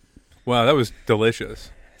feel. Wow, that was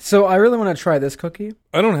delicious. So I really want to try this cookie.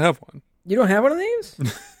 I don't have one. You don't have one of these?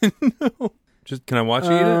 No. Just can I watch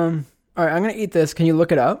you eat it? All right, I'm going to eat this. Can you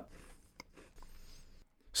look it up?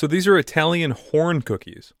 So these are Italian horn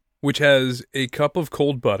cookies, which has a cup of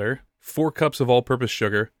cold butter, 4 cups of all-purpose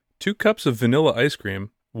sugar, 2 cups of vanilla ice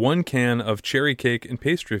cream, 1 can of cherry cake and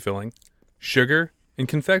pastry filling, sugar, and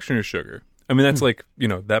confectioner's sugar. I mean, that's like,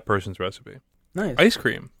 that person's recipe. Nice. Ice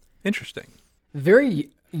cream. Interesting. Very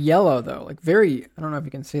yellow, though. Like, very... I don't know if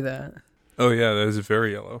you can see that. Oh, yeah, that is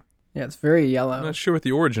very yellow. Yeah, it's very yellow. I'm not sure what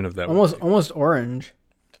the origin of that was. Almost orange.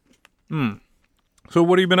 So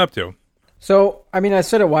what have you been up to? So, I mean, I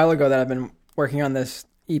said a while ago that I've been working on this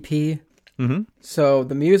EP. Mm-hmm. So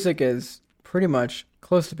the music is pretty much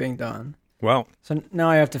close to being done. Wow. So now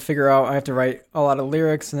I have to write a lot of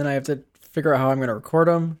lyrics, and then I have to figure out how I'm going to record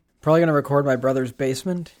them. Probably going to record my brother's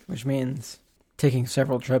basement, which means taking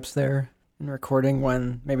several trips there and recording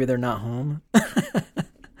when maybe they're not home.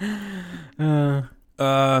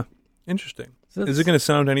 Interesting. So is it going to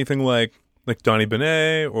sound anything like Donny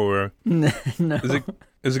Benet, or no?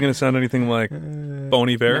 Is it going to sound anything like Bon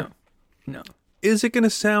Iver? No. Is it going to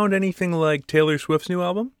sound anything like Taylor Swift's new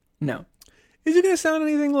album? No. Is it going to sound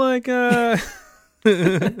anything like what's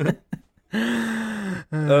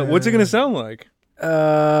it going to sound like?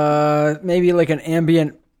 Maybe like an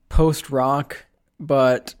ambient post-rock,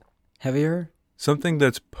 but heavier. Something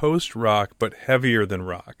that's post-rock but heavier than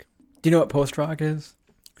rock. Do you know what post-rock is?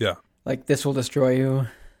 Yeah. Like This Will Destroy You,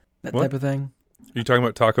 that type of thing? Are you talking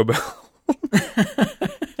about Taco Bell?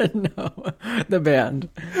 No, the band.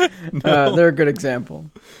 No. They're a good example.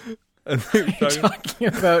 You're talking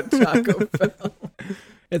about Taco Bell.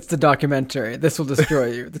 It's the documentary, This Will Destroy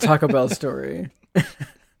You, the Taco Bell story.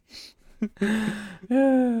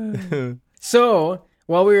 So,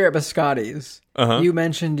 while we were at Biscotti's, you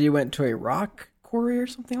mentioned you went to a rock quarry or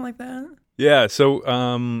something like that? Yeah, so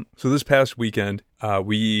this past weekend,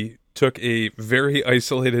 we took a very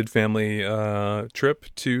isolated family trip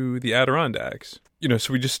to the Adirondacks.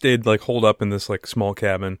 So we just stayed holed up in this small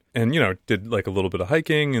cabin and, did a little bit of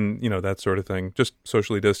hiking and, that sort of thing, just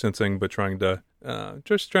socially distancing, but trying to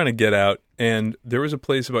get out. And there was a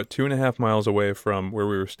place about 2.5 miles away from where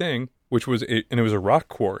we were staying, which was it was a rock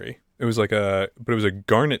quarry. It was but it was a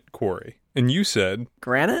garnet quarry. And you said...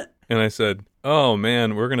 Granite? And I said, oh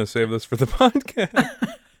man, we're going to save this for the podcast.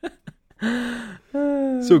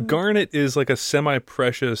 So garnet is a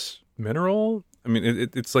semi-precious mineral. I mean,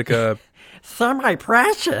 it's like a...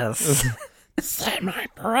 Semi-precious.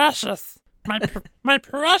 Semi-precious. My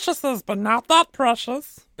preciouses, but not that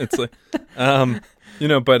precious. It's like, I mean,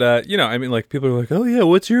 people are like, oh yeah,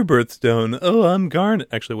 what's your birthstone? Oh, I'm garnet.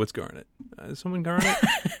 Actually, what's garnet? Is someone garnet?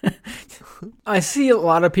 I see a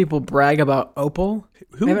lot of people brag about opal.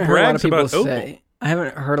 Who brags about opal? I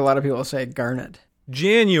haven't heard a lot of people say garnet.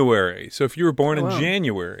 January. So if you were born in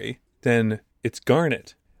January, then it's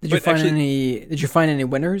garnet. Did you find any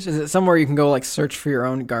winners? Is it somewhere you can go search for your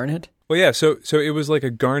own garnet? Well, yeah. So it was like a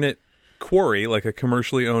garnet quarry, like a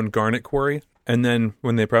commercially owned garnet quarry. And then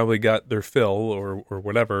when they probably got their fill or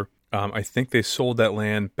whatever, I think they sold that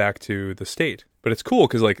land back to the state. But it's cool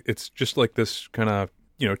because it's just this kind of,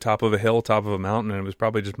 top of a hill, top of a mountain, and it was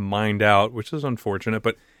probably just mined out, which is unfortunate.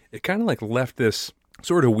 But it kind of left this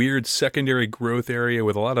sort of weird secondary growth area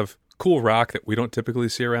with a lot of cool rock that we don't typically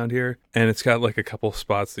see around here. And it's got a couple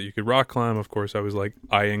spots that you could rock climb. Of course, I was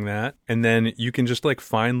eyeing that. And then you can just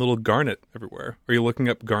find little garnet everywhere. Are you looking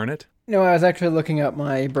up garnet? No, I was actually looking up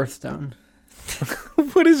my birthstone.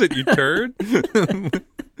 What is it, you turd? It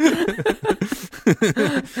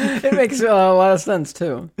makes a lot of sense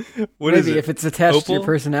too. What is it? If it's attached Opal? to your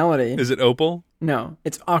personality. Is it opal? No,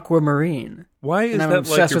 it's aquamarine. Why is and I'm that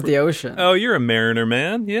obsessed with the ocean. Oh, you're a mariner,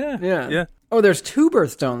 man. Yeah. Oh, there's 2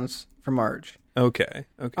 birthstones for March. Okay.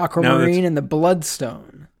 Aquamarine and the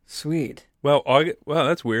bloodstone. Sweet. Well, wow,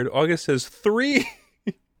 that's weird. August says 3.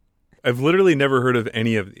 I've literally never heard of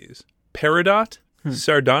any of these. Peridot,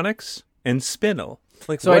 Sardonyx, and Spinel.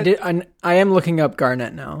 So what? I am looking up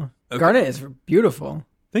garnet now. Okay. Garnet is beautiful.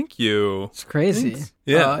 Thank you. It's crazy. Thanks.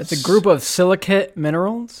 Yeah. It's a group of silicate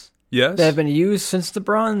minerals. Yes. That have been used since the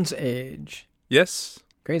Bronze Age. Yes.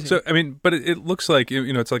 Crazy. So, I mean, but it looks like,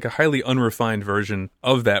 it's a highly unrefined version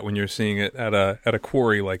of that when you're seeing it at a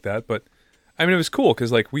quarry like that. But, I mean, it was cool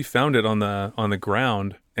because, we found it on the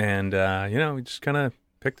ground and, we just kind of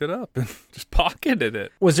picked it up and just pocketed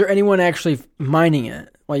it. Was there anyone actually mining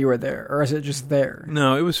it while you were there, or is it just there?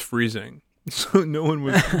 No, it was freezing. So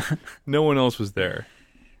no one else was there.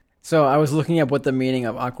 So I was looking up what the meaning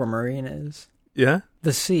of aquamarine is. Yeah?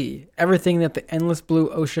 The sea. Everything that the endless blue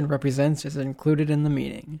ocean represents is included in the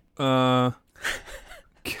meaning.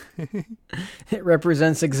 It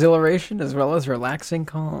represents exhilaration as well as relaxing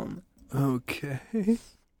calm. Okay.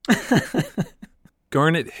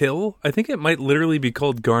 Garnet Hill? I think it might literally be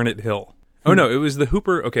called Garnet Hill. Oh, no, it was the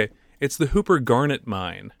Hooper. Okay, it's the Hooper Garnet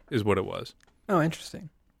Mine is what it was. Oh, interesting.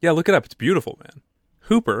 Yeah, look it up. It's beautiful, man.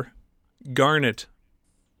 Hooper Garnet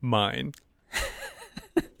Mine.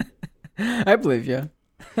 I believe you.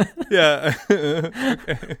 Yeah.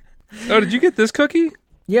 Okay. Oh, did you get this cookie?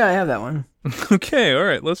 Yeah, I have that one. Okay, all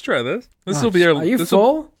right. Let's try this. This will be our. Are you this'll-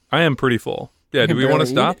 full? I am pretty full. Yeah. I Do can we want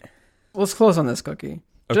to barely stop? eat. Let's close on this cookie.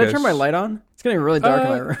 Should Okay, I turn my light on? It's getting really dark in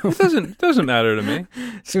my room. It doesn't matter to me.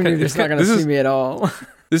 Soon you're it's just not kind- going to this see is- me at all.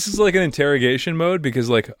 This is like an interrogation mode because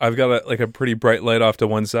like I've got a pretty bright light off to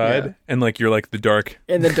one side, Yeah. and like you're like the dark,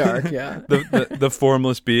 In the dark, yeah. the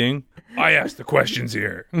formless being. I ask the questions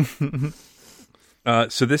here.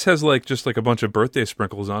 So this has like just like a bunch of birthday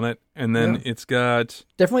sprinkles on it, and then Yeah. it's got.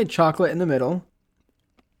 Definitely chocolate in the middle.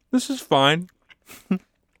 This is fine.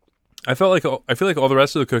 I feel like all the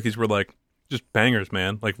rest of the cookies were like just bangers,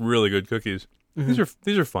 man. Like really good cookies. Mm-hmm.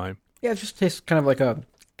 These are fine. Yeah, it just tastes kind of like a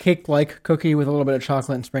cake-like cookie with a little bit of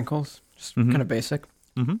chocolate and sprinkles. Just kind of basic.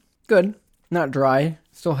 Mhm. Good. Not dry.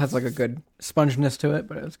 Still has like a good sponginess to it,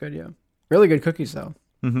 but it's good, yeah. Really good cookies, though.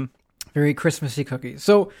 Mhm. Very Christmassy cookies.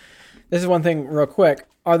 So, this is one thing real quick.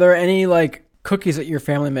 Are there any, like, cookies that your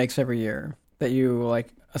family makes every year that you, like,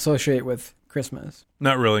 associate with Christmas?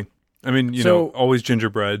 Not really. I mean, you So- know, always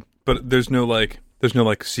gingerbread, but there's no like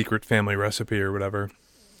secret family recipe or whatever.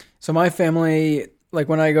 So, my family, like,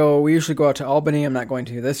 when I go, we usually go out to Albany. I'm not going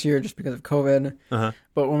to this year just because of COVID. Uh-huh.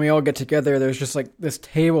 But when we all get together, there's just like this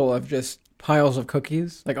table of just piles of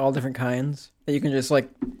cookies, like all different kinds that you can just like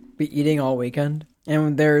be eating all weekend.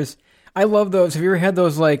 And I love those. Have you ever had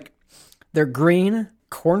those? Like, they're green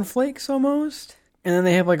cornflakes almost, and then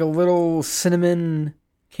they have like a little cinnamon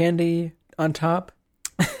candy on top.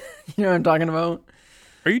 You know what I'm talking about?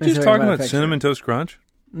 Are you Let me just show you talking my about picture. Cinnamon Toast Crunch?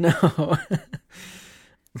 No.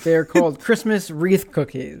 They're called Christmas wreath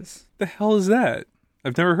cookies. The hell is that?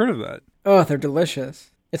 I've never heard of that. Oh, they're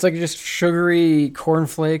delicious. It's like just sugary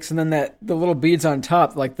cornflakes, and then the little beads on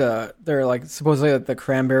top, like they're like supposedly like the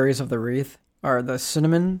cranberries of the wreath are the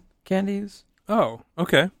cinnamon candies. Oh,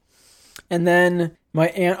 okay. And then my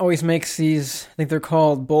aunt always makes these. I think they're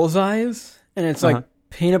called bullseyes, and it's like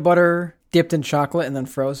peanut butter dipped in chocolate and then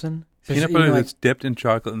frozen. So Peanut just butter eating, like, that's dipped in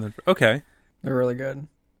chocolate and then okay. they're really good.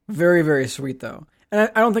 Very, very sweet though, and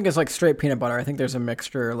I don't think it's like straight peanut butter. I think there's a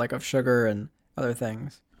mixture like of sugar and other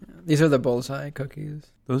things. These are the bullseye cookies.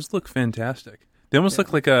 Those look fantastic. They almost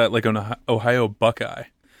look like an Ohio Buckeye.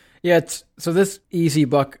 Yeah, so this Easy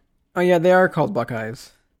Buck. Oh yeah, they are called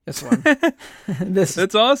Buckeyes. This one. this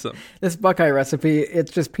That's awesome. this Buckeye recipe. It's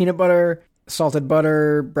just peanut butter, salted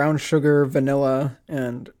butter, brown sugar, vanilla,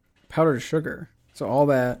 and powdered sugar. So all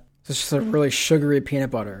that. So it's just a really sugary peanut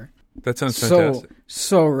butter. That sounds fantastic.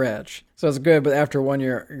 So rich. So it's good, but after one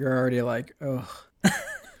year, you're already like, ugh.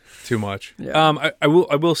 Too much. Yeah. I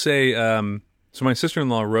will say. So my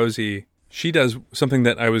sister-in-law Rosie, she does something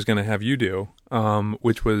that I was going to have you do,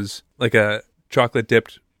 which was like a chocolate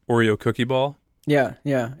dipped Oreo cookie ball. Yeah.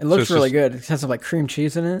 It looks it's really just- good. It has some like cream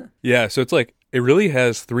cheese in it. Yeah, so it's like it really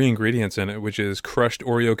has 3 ingredients in it, which is crushed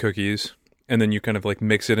Oreo cookies, and then you kind of like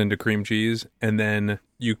mix it into cream cheese, and then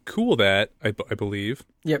you cool that, I believe,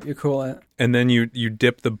 Yep, you cool it. and then you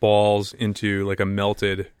dip the balls into like a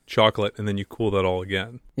melted chocolate, and then you cool that all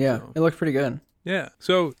again. Yeah, So- it looks pretty good. Yeah,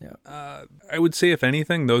 so Yeah. I would say if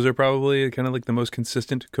anything, those are probably kind of like the most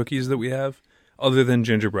consistent cookies that we have, other than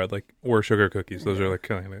gingerbread, like or sugar cookies. Those are like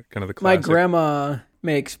kind of the My classic. grandma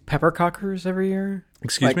makes pepper cockers every year.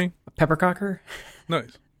 Excuse like, me. A pepper cocker.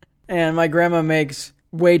 Nice. And my grandma makes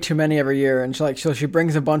way too many every year, and she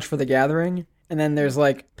brings a bunch for the gathering, and then there's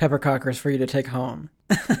like pepper cockers for you to take home.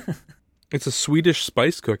 It's a Swedish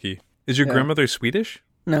spice cookie. Is your Yeah. grandmother Swedish?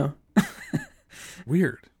 No,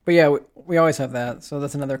 Weird. but yeah, we always have that, so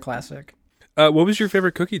that's another classic. What was your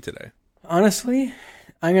favorite cookie today? Honestly,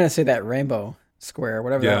 I'm gonna say that rainbow square,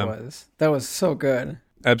 whatever Yeah. that was. That was so good.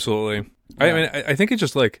 Absolutely. Yeah. I mean, I think it's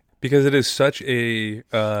just like because it is such a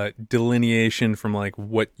delineation from like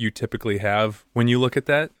what you typically have when you look at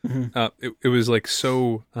that. It was like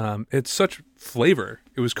so. It's such flavor.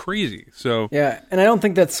 It was crazy. So Yeah, and I don't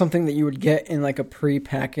think that's something that you would get in like a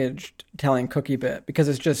pre-packaged Italian cookie bit because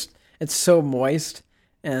it's so moist,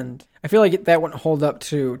 and I feel like that wouldn't hold up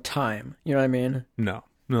to time. You know what I mean? no,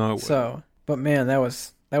 it wouldn't. So, but man, that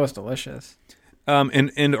was delicious.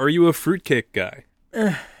 And are you a fruitcake guy?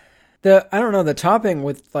 I don't know, the topping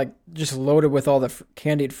with like just loaded with all the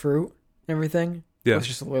candied fruit and everything Yeah. was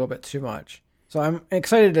just a little bit too much. So I'm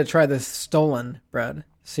excited to try this stolen bread.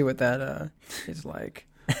 See what that is like.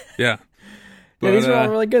 Yeah. Yeah, these are all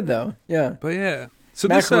really good though. Yeah. But yeah. So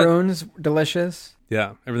macaroons, delicious.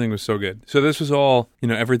 Yeah, everything was so good. So this was all,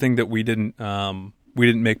 everything that we didn't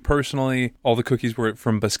make personally. All the cookies were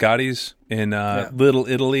from Biscotti's in Little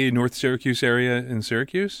Italy, North Syracuse area in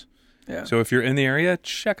Syracuse. Yeah. So if you're in the area,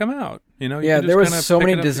 check them out. There was so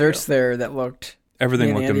many desserts there that looked.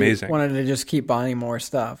 Everything looked amazing. Wanted to just keep buying more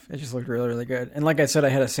stuff. It just looked really, really good. And like I said, I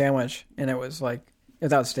had a sandwich, and it was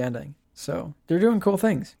outstanding. So they're doing cool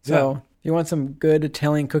things. So if you want some good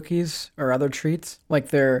Italian cookies or other treats, go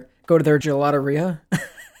to their gelateria.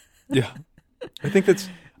 Yeah, I think that's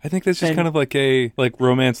just kind of like a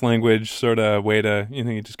romance language sort of way to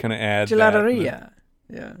you just kind of add gelateria.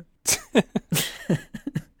 Yeah.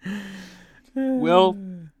 Well,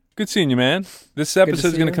 good seeing you, man. This episode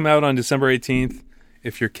is going to come out on December 18th.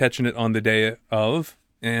 If you're catching it on the day of,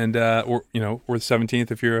 and or the 17th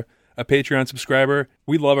if you're a Patreon subscriber.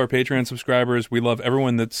 We love our Patreon subscribers. We love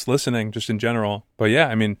everyone that's listening, just in general. But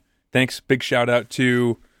yeah, thanks. Big shout out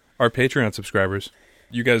to our Patreon subscribers.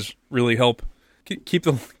 You guys really help keep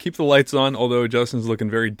the lights on. Although Justin's looking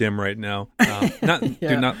very dim right now. Not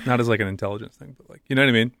as an intelligence thing, but you know what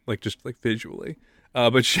I mean, just visually.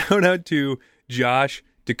 But shout out to Josh,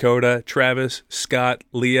 Dakota, Travis, Scott,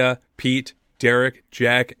 Leah, Pete, Derek,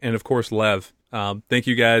 Jack, and of course Lev. Thank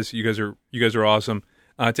you guys. You guys are awesome.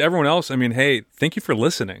 To everyone else, hey, thank you for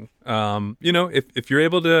listening. If you're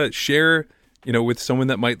able to share, with someone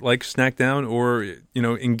that might like Snack Down, or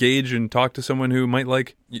engage and talk to someone who might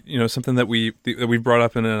like, something that we brought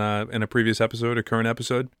up in a previous episode, a current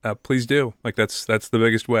episode, please do. That's the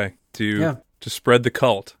biggest way to spread the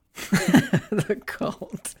cult. The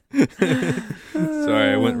cult.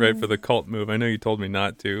 Sorry, I went right for the cult move. I know you told me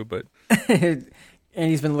not to, but. And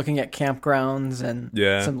he's been looking at campgrounds and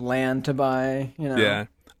some land to buy. Yeah,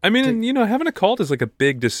 having a cult is a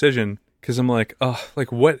big decision, because I'm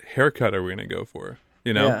what haircut are we gonna go for?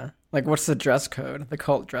 Yeah, what's the dress code? The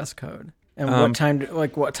cult dress code, and what time?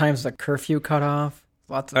 What time's the curfew cut off?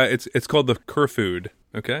 Lots of. It's called the curfood.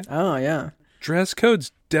 Okay. Oh yeah. Dress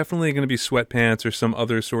code's definitely going to be sweatpants or some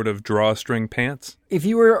other sort of drawstring pants. If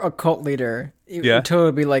you were a cult leader, it would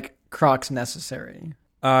totally be Crocs necessary.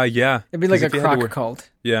 Yeah. It'd be like a Croc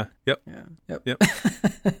cult. Yeah. Yep. Yeah. Yep.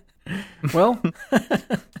 Well.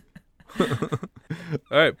 All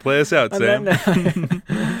right, play us out, Sam.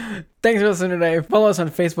 Thanks for listening today. Follow us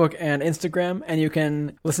on Facebook and Instagram, and you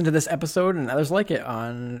can listen to this episode and others like it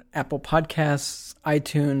on Apple Podcasts,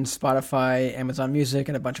 iTunes, Spotify, Amazon Music,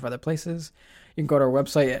 and a bunch of other places. You can go to our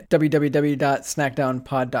website at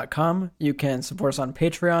www.snackdownpod.com. You can support us on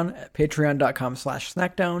Patreon at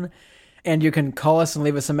patreon.com/snackdown. And you can call us and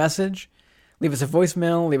leave us a message, leave us a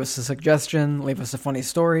voicemail, leave us a suggestion, leave us a funny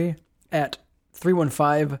story at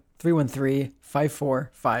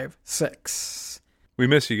 315-313-5456. We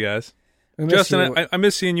miss you guys. Justin, I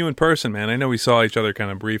miss seeing you in person, man. I know we saw each other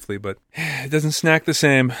kind of briefly, but it doesn't snack the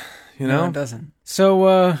same, No, it doesn't.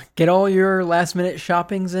 So get all your last-minute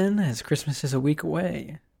shoppings in, as Christmas is a week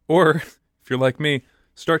away. Or, if you're like me,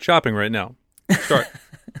 start shopping right now. Start.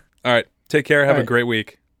 All right. Take care. Have a great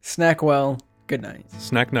week. Snack well. Good night.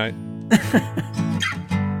 Snack night.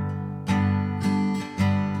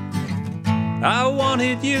 I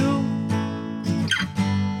wanted you,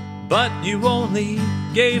 but you only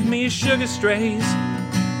gave me sugar strays.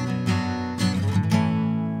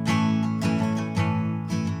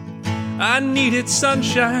 I needed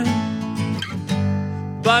sunshine,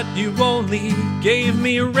 but you only gave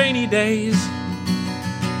me rainy days.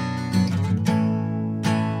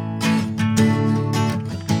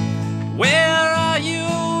 Where are you,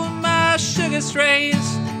 my sugar strays?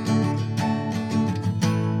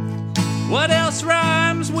 What else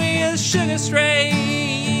rhymes with sugar strays?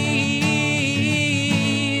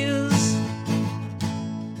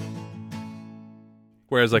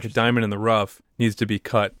 Whereas a diamond in the rough needs to be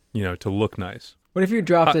cut, to look nice. What if you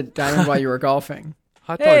dropped a diamond while you were golfing?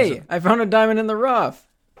 Hot hey, dogs. I found a diamond in the rough.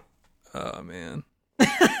 Oh, man.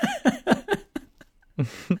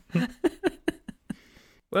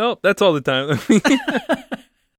 Well, that's all the time.